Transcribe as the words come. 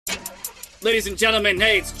Ladies and gentlemen,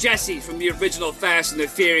 hey, it's Jesse from the original Fast and the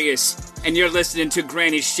Furious, and you're listening to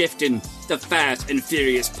Granny Shifting, the Fast and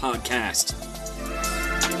Furious podcast.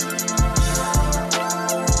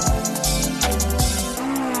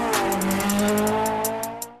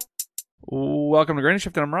 Welcome to Granny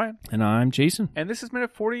Shifting. I'm Ryan. And I'm Jason. And this is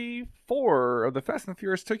minute 44 of the Fast and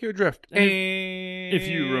Furious Tokyo Drift. And if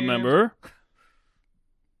you remember,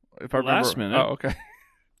 if I remember, last minute, oh, okay.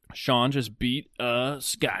 Sean just beat a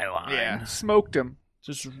Skyline. Yeah, smoked him.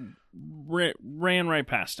 Just ran right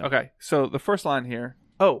past him. Okay, so the first line here.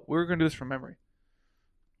 Oh, we were going to do this from memory.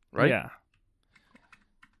 Right? Yeah.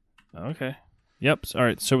 Okay. Yep. All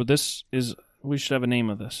right. So this is, we should have a name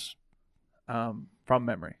of this. From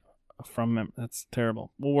memory. That's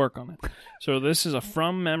terrible. We'll work on it. So this is a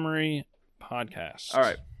From Memory podcast. All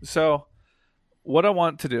right. So what I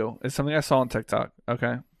want to do is something I saw on TikTok.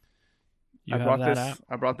 Okay. You I have brought that this. app?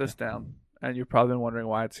 I brought this down, and you've probably been wondering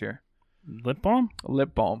why it's here. Lip balm?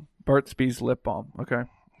 Lip balm. Burt's Bees lip balm. Okay.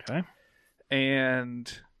 Okay.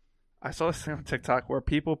 And I saw this thing on TikTok where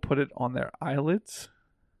people put it on their eyelids.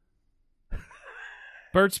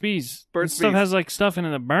 Burt's Bees. Burt's This stuff Bees. has like stuff in it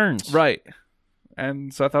that burns. Right.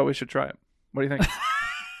 And so I thought we should try it. What do you think?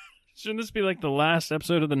 Shouldn't this be like the last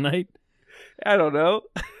episode of the night? I don't know.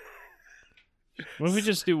 What if we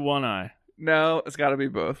just do one eye? No, it's got to be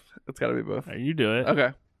both. It's got to be both. All right, you do it.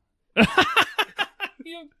 Okay.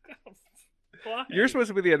 Why? You're supposed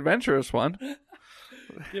to be the adventurous one.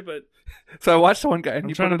 Yeah, but So I watched one guy and I'm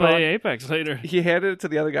he trying put to it play on. Apex later. He handed it to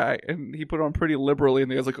the other guy and he put it on pretty liberally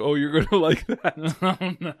and the guy's like, "Oh, you're going to like that." Oh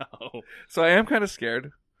no! So I am kind of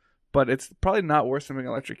scared, but it's probably not worse than being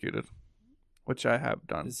electrocuted, which I have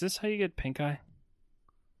done. Is this how you get pink eye?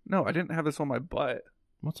 No, I didn't have this on my butt.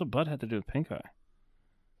 What's a butt have to do with pink eye?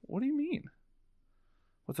 What do you mean?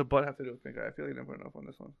 What's a butt have to do with pink eye? I feel like I didn't put enough on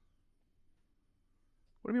this one.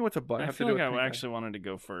 What do you mean? What's a butt I have to feel do like with pink I eye? actually wanted to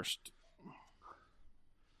go first.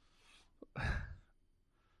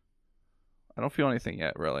 I don't feel anything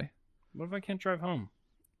yet, really. What if I can't drive home?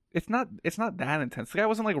 It's not that intense. The guy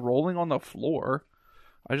wasn't like rolling on the floor.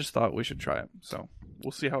 I just thought we should try it. So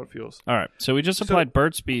we'll see how it feels. All right, so we just So- applied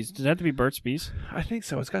Burt's Bees. Does that have to be Burt's Bees? I think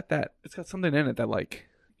so. It's got something in it that like,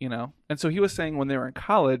 you know. And so he was saying when they were in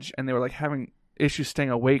college and they were like having issues staying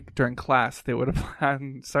awake during class, they would apply.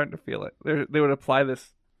 I'm starting to feel it. They would apply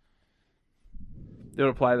this. They would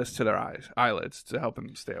apply this to their eyelids to help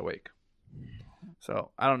them stay awake.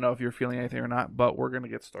 So I don't know if you're feeling anything or not, but we're gonna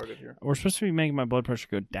get started here. We're supposed to be making my blood pressure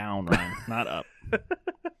go down, Ryan, not up. It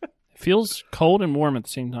feels cold and warm at the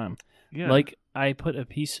same time. Yeah. Like I put a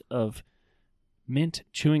piece of mint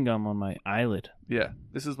chewing gum on my eyelid. Yeah.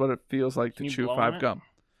 This is what it feels like Can to you chew blow on 5 it? gum.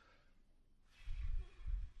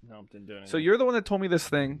 No, didn't do anything. So you're the one that told me this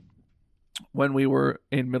thing when we were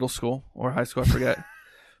in middle school or high school, I forget,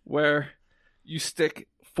 where you stick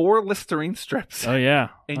 4 Listerine strips Oh yeah.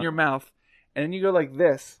 in your mouth, and then you go like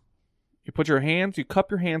this. You put you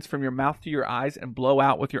cup your hands from your mouth to your eyes and blow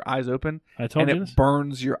out with your eyes open, I told and you it this.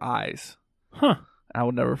 burns your eyes. Huh? I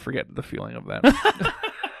will never forget the feeling of that.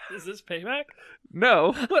 Is this payback?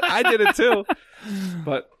 No, but I did it too.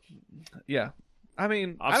 But yeah, I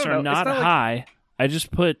mean, I Officer, don't know. not It's like- high. I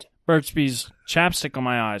just put Burt's Bees chapstick on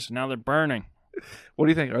my eyes. Now they're burning. What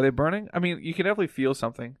do you think? Are they burning? I mean, you can definitely feel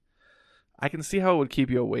something. I can see how it would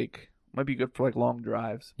keep you awake. Might be good for like long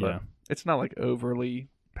drives, but Yeah. it's not like overly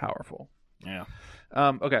powerful. Yeah.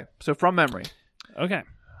 Okay, so from memory, Okay.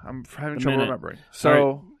 I'm having A trouble minute. remembering.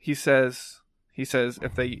 So he says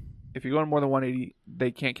if you go on more than 180,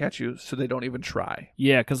 they can't catch you, so they don't even try.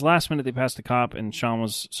 Yeah, because last minute they passed the cop, and Sean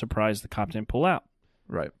was surprised the cop didn't pull out.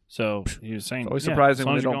 Right. So he was saying, It's always yeah, surprising as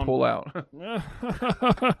long when they as don't pull out.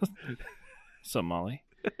 you're going- So Molly.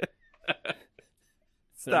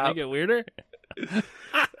 Does that Stop. make it weirder?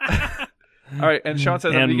 All right, and Sean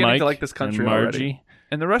says, I'm And beginning Mike, to like this country and Margie, already.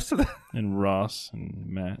 And the rest of the and Ross, and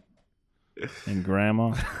Matt, and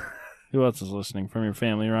Grandma. Who else is listening from your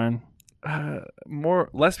family, Ryan?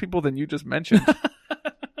 less people than you just mentioned.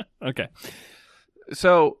 Okay.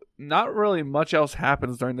 So not really much else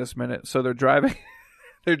happens during this minute. So they're driving,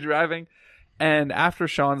 and after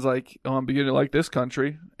Sean's like, "Oh, I'm beginning to like this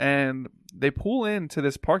country," and they pull into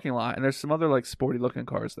this parking lot, and there's some other like sporty looking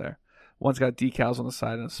cars there. One's got decals on the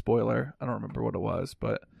side and a spoiler. I don't remember what it was,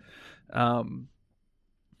 but and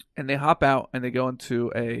they hop out and they go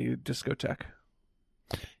into a discotheque.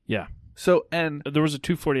 Yeah. So and There was a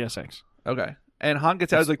 240SX. okay, and Han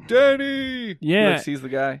gets out. He's like, "Danny!" Yeah. He like, sees the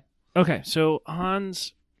guy. Okay, so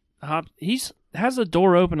Hans has the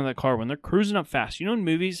door open in the car when they're cruising up fast. You know, in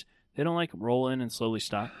movies, they don't like roll in and slowly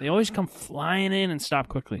stop. They always come flying in and stop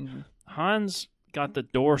quickly. Mhm. Hans got the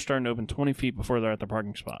door starting to open 20 feet before they're at the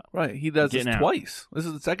parking spot. Right. He does this Getting out. twice. This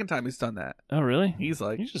is the second time he's done that. Oh, really? He's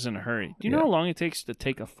like, He's just in a hurry. Do you Yeah. know how long it takes to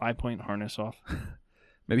take a 5-point harness off?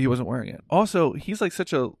 maybe he wasn't wearing it. Also, he's like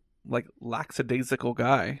such a like lackadaisical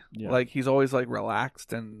guy. Yeah. Like he's always like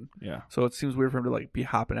relaxed, and Yeah. so it seems weird for him to like be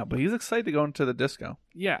hopping out. But he's excited to go into the disco.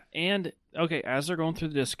 Yeah, and okay, as they're going through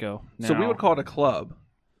the disco, So we now, would call it a club,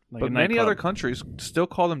 like but a many nightclub, other countries still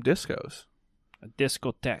call them discos. a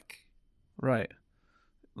discotheque. Right.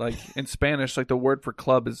 Like in Spanish, like the word for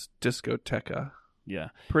club is discoteca. Yeah,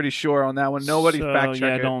 Pretty sure on that one. Nobody so, fact check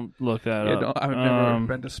yeah, it. don't look that Yeah, up. I've never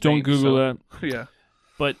been to Spain. Don't Google that. Yeah.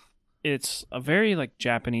 But it's a very like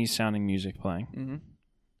Japanese sounding music playing,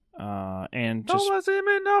 Mm-hmm. and just Just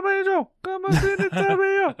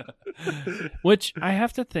which I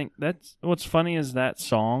have to think that's what's funny is that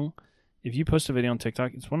song. If you post a video on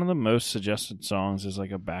TikTok, it's one of the most suggested songs as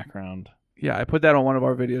like a background. yeah, I put that on one of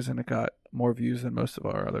our videos and it got more views than most of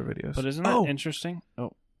our other videos. But isn't that interesting?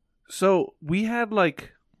 Oh, So we had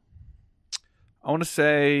like, I want to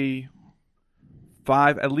say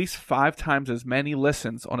at least five times as many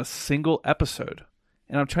listens on a single episode.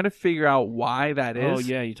 And I'm trying to figure out why that is. oh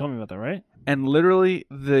yeah, you told me about that, right? And literally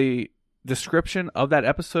the description of that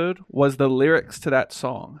episode was the lyrics to that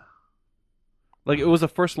song. Like it was the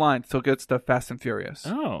first line, so it gets to Fast and Furious.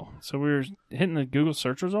 Oh, so we were hitting the Google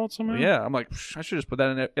search results somehow? Yeah, I'm like, I should just put that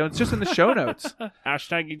in there. It's just in the show notes.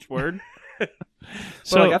 Hashtag each word.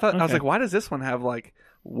 So like, I was like, why does this one have like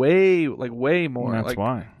way more? That's like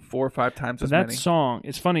why. 4 or 5 times But as that many. song,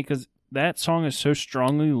 it's funny because that song is so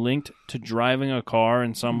strongly linked to driving a car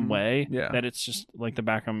in some way Yeah. that it's just like the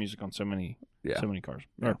background music on so many cars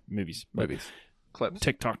Yeah. or movies, Movies, clips,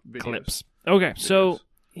 TikTok Videos. clips. Okay, so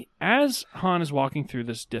as Han is walking through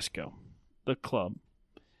this disco, the club,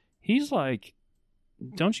 he's like,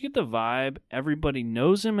 don't you get the vibe? Everybody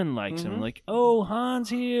knows him and likes him. Mhm. Like, oh, Han's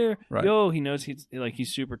here. Right. Yo, he knows he's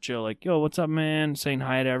super chill. Like, yo, what's up, man? Saying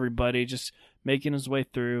hi to everybody, just making his way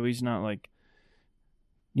through. He's not like,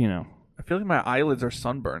 you know. I feel like my eyelids are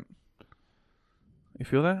sunburnt. You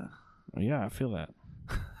feel that? Yeah, I feel that.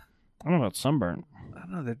 I don't know about sunburn. I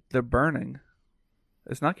don't know. They're burning.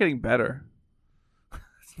 It's not getting better.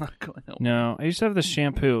 It's not going away. No, I used to have this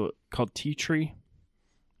shampoo called Tea Tree.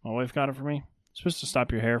 My wife got it for me. It's supposed to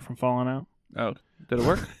stop your hair from falling out. Oh, did it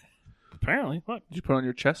work? Apparently. Look, Did you put it on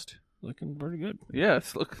your chest? looking pretty good.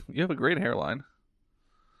 Yes. Look, you have a great hairline.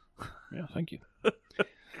 Yeah, thank you.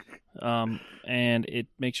 And it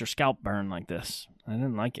makes your scalp burn like this. I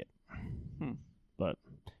didn't like it. But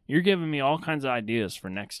you're giving me all kinds of ideas for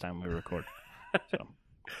next time we record. So,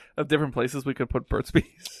 Of different places we could put Burt's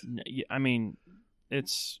Bees. I mean,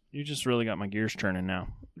 you just really got my gears turning now.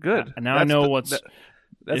 Good. Now I know what's.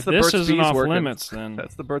 That's if the this Burt's isn't Bees off working. limits, then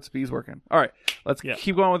That's the Burt's Bees working. All right, let's Yeah.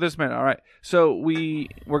 keep going with this minute. All right, so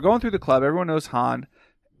we're going through the club. Everyone knows Han,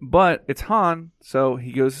 but it's Han, so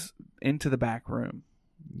he goes into the back room.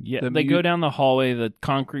 yeah, the they go down the hallway, the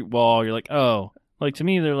concrete wall. You're like, oh, like to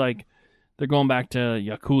me, they're going back to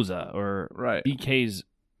Yakuza or Right, BK's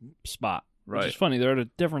spot. Which right. is funny. They're at a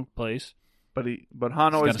different place. But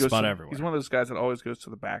Han always got a goes. spot to, everywhere. He's one of those guys that always goes to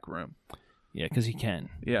the back room. Yeah, because he can.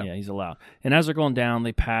 Yeah. he's allowed. And as they're going down,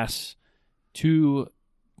 they pass 2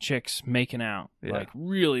 chicks making out, Yeah. like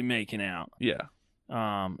really making out. Yeah,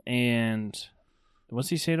 And what's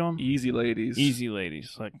he say to them? easy ladies. Easy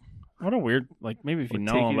ladies. Like, what a weird. Like maybe if you Or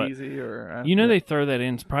know take them, it but easy, or you know they throw that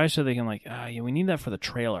in probably so they can like, yeah, we need that for the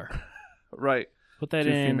trailer. right. Put that 2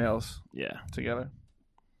 in. females Yeah. together.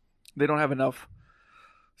 They don't have enough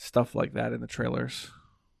stuff like that in the trailers.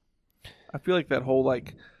 I feel like that whole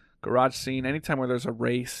like garage scene, anytime where there's a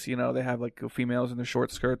race, they have like females in the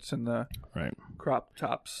short skirts and the Right. crop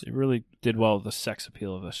tops. It really did well with the sex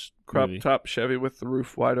appeal of this Crop movie. top Chevy with the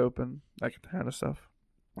roof wide open, that kind of stuff.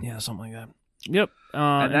 Yeah, something like that. Yep. And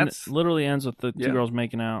And that's- it literally ends with the 2 Yeah. girls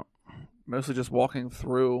making out Mostly just walking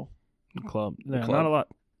through. in the club. Yeah, club.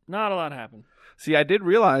 Not a lot happened. See, I did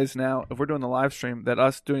realize now, if we're doing the live stream, that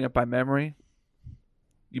us doing it by memory,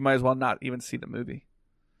 you might as well not even see the movie.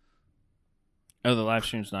 Oh, the live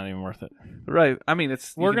stream's not even worth it. Right. I mean,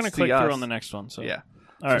 We're going gonna to click through on the next one. So Yeah.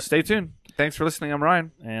 All So right. stay tuned. Thanks for listening. I'm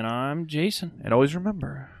Ryan. And I'm Jason. And always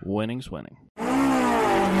remember, Winning's winning.